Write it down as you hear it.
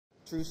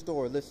True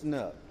story, listen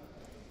up.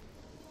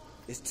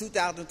 It's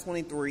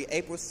 2023,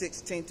 April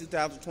 16,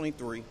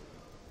 2023.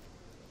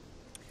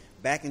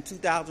 Back in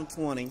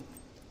 2020,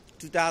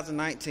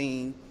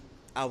 2019,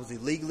 I was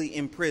illegally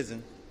in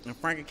prison in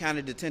Franklin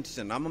County Detention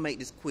Center. I'm going to make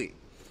this quick.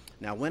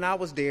 Now, when I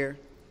was there,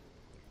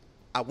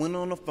 I went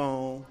on the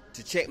phone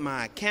to check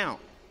my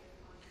account,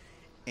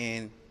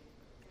 and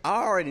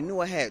I already knew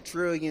I had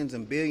trillions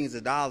and billions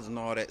of dollars and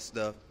all that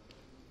stuff,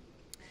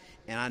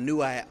 and I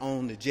knew I had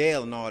owned the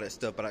jail and all that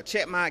stuff, but I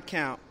checked my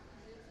account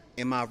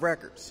and my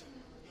records,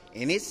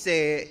 and it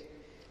said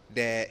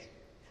that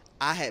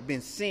I had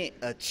been sent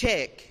a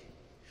check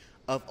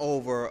of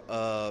over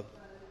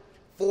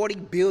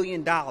 $40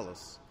 billion,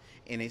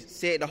 and it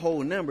said the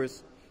whole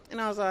numbers,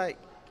 and I was like,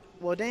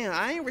 well, damn,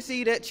 I ain't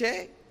received that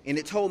check, and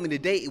it told me the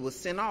date it was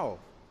sent off.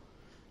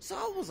 So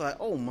I was like,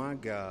 oh my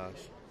gosh.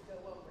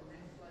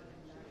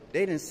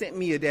 They done sent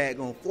me a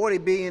daggone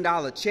 $40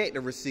 billion check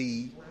to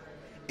receive,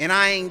 and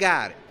I ain't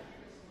got it.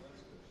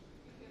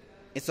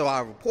 And so I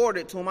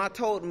reported to them. I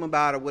told them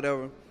about it,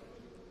 whatever.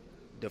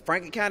 The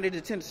Franklin County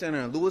Detention Center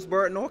in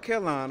Lewisburg, North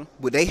Carolina,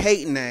 with they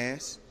hating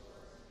ass.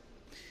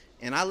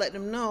 And I let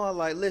them know, I was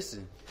like,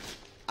 listen,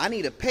 I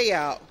need a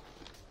payout.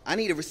 I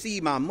need to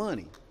receive my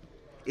money.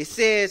 It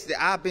says that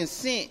I've been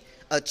sent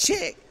a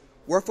check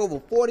worth over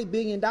 $40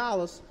 billion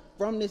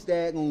from this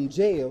daggone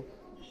jail,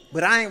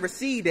 but I ain't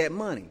received that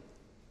money.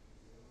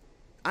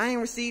 I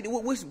ain't received it.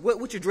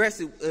 Which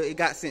address it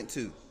got sent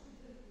to?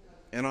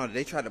 And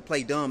they tried to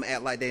play dumb,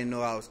 act like they didn't know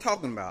what I was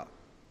talking about,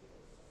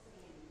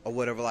 or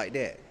whatever like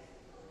that.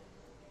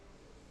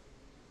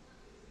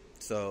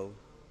 So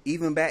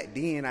even back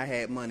then, I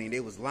had money. They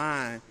was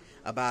lying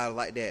about it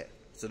like that.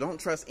 So don't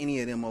trust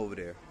any of them over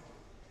there.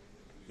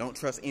 Don't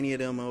trust any of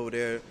them over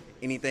there.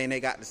 Anything they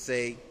got to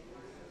say.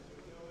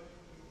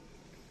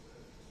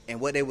 And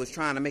what they was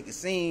trying to make it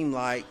seem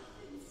like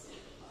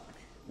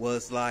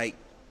was like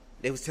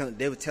they was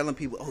telling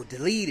people, oh,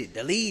 delete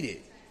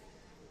it.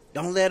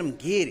 Don't let them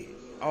get it.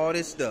 All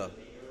this stuff.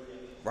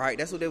 Right?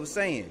 That's what they were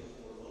saying.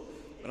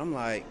 But I'm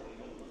like,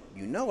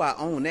 you know I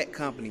own that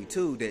company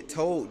too that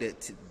told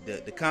that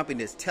the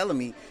company that's telling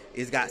me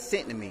is got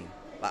sent to me.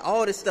 Like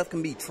all this stuff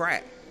can be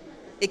tracked.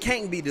 It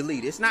can't be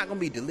deleted. It's not going to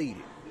be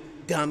deleted.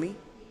 Dummy.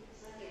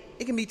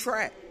 It can be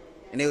tracked.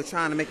 And they were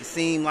trying to make it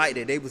seem like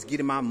that they was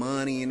getting my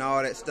money and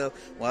all that stuff.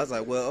 Well, I was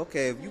like, well,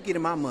 okay, if you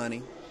getting my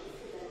money,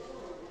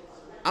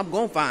 I'm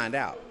going to find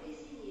out.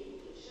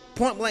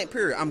 Point blank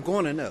period. I'm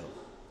going to know.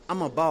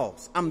 I'm a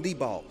boss. I'm the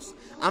boss.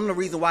 I'm the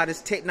reason why this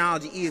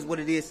technology is what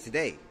it is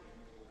today.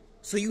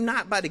 So you're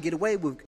not about to get away with